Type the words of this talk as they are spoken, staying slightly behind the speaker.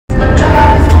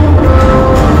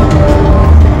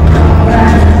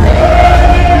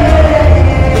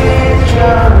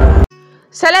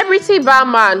Celebrity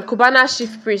barman Cubana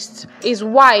Chiefpriest, his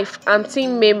wife and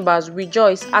team members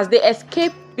rejoice as they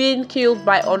escape being killed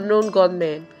by unknown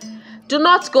gunmen. Do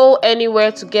not go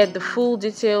anywhere to get the full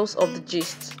details of the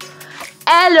gist.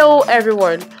 Hello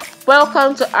everyone,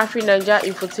 welcome to Afri-Naija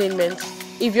Infotainment.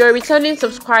 If you're a returning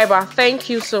subscriber, thank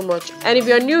you so much. And if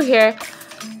you're new here,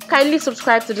 kindly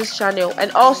subscribe to this channel,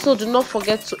 and also do not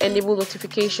forget to enable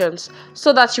notifications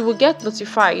so that you will get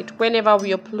notified whenever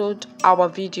we upload our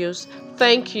videos.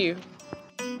 Thank you.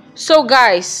 So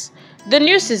guys, the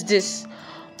news is this: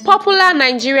 popular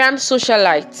Nigerian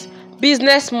socialite,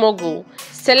 business mogul,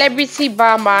 celebrity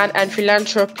barman and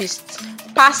philanthropist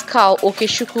Pascal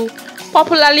Okechukwu,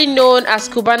 popularly known as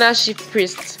Cubana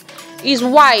Chiefpriest, his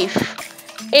wife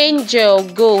Angel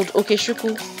Gold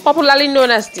Okechukwu, popularly known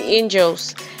as the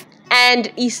Angels, and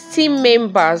his team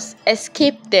members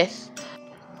escaped death.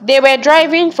 They were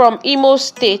driving from Imo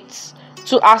State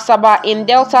to Asaba in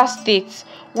Delta State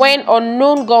when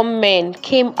unknown gunmen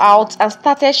came out and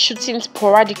started shooting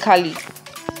sporadically.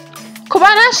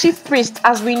 Cubana Chiefpriest,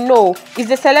 as we know, is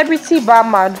a celebrity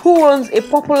barman who owns a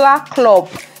popular club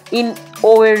in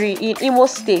Owerri in Imo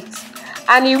State,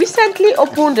 and he recently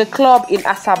opened a club in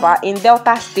Asaba in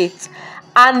Delta State,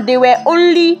 and they were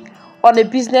only on a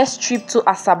business trip to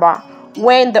Asaba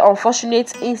when the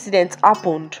unfortunate incident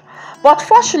happened. But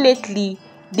fortunately,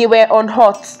 they were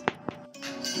unhurt.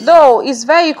 Though his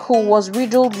vehicle was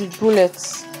riddled with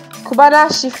bullets, Cubana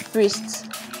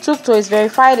Chiefpriest took to his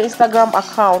verified Instagram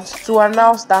account to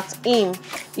announce that him,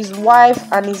 his wife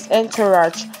and his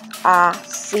entourage are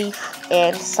safe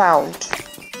and sound.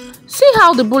 See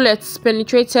how the bullets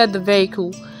penetrated the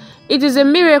vehicle. It is a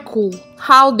miracle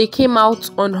how they came out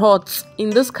unhurt in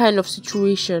this kind of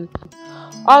situation.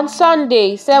 On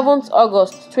Sunday, 7th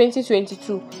August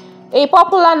 2022, a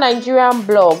popular Nigerian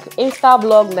blog,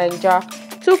 Instablog Naija,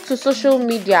 took to social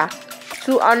media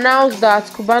to announce that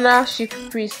Cubana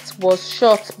Chiefpriest was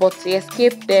shot but he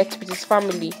escaped death with his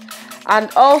family, and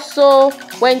also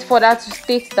went further to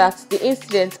state that the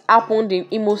incident happened in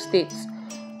Imo State.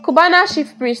 Cubana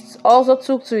Chiefpriest also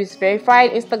took to his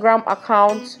verified Instagram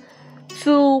account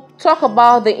to talk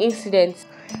about the incident.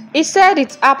 He said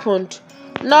it happened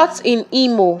not in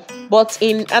Imo but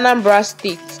in Anambra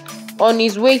State on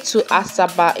his way to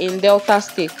Asaba in Delta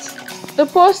State. The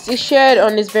post is shared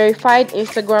on his verified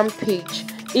Instagram page.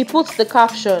 He puts the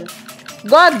caption,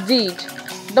 "God did.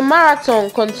 The marathon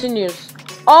continues.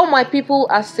 All my people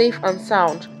are safe and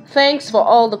sound. Thanks for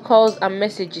all the calls and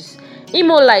messages.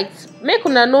 Imolites, make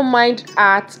una no mind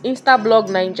at Instablog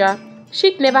Naija.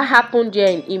 Shit never happened here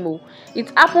in Imo.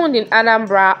 It happened in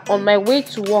Anambra on my way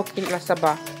to work in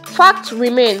Asaba. Fact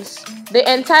remains, the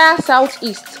entire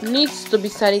southeast needs to be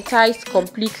sanitized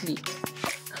completely."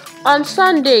 On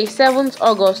Sunday, 7th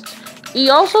August, he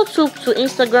also took to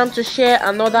Instagram to share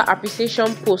another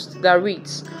appreciation post that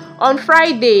reads, "On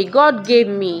Friday, God gave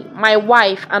me, my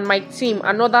wife and my team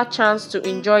another chance to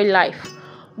enjoy life.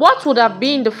 What would have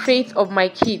been the fate of my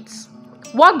kids?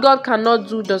 What God cannot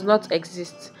do does not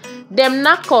exist. Dem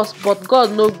knack us, but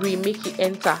God no gree make it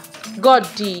enter. God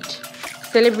did."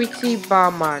 Celebrity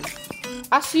barman.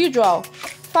 As usual,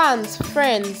 fans,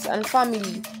 friends and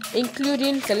family,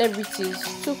 including celebrities,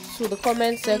 took to the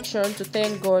comment section to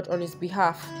thank God on his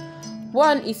behalf.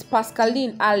 One is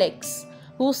Pascaline Alex,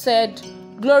 who said,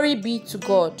 "Glory be to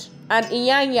God," and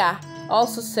Inyanya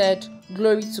also said,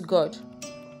 "Glory to God."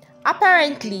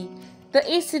 Apparently, the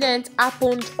incident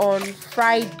happened on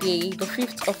Friday, the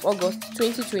 5th of August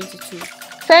 2022.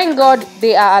 Thank God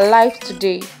they are alive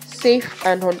today, safe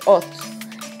and unhurt.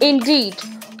 Indeed,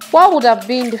 what would have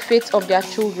been the fate of their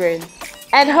children?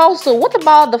 And also, what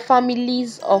about the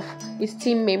families of his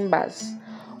team members?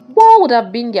 What would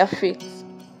have been their fate?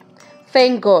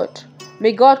 Thank God.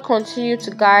 May God continue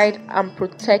to guide and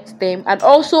protect them, and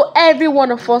also every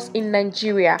one of us in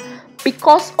Nigeria,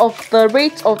 because of the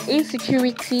rate of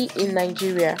insecurity in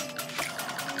Nigeria.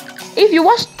 If you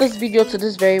watched this video to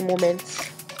this very moment,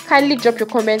 kindly drop your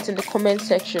comments in the comment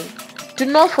section. Do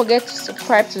not forget to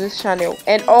subscribe to this channel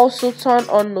and also turn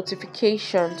on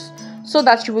notifications so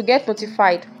that you will get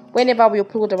notified whenever we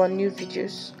upload our new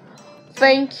videos.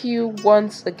 Thank you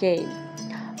once again.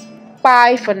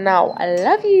 Bye for now. I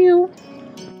love you.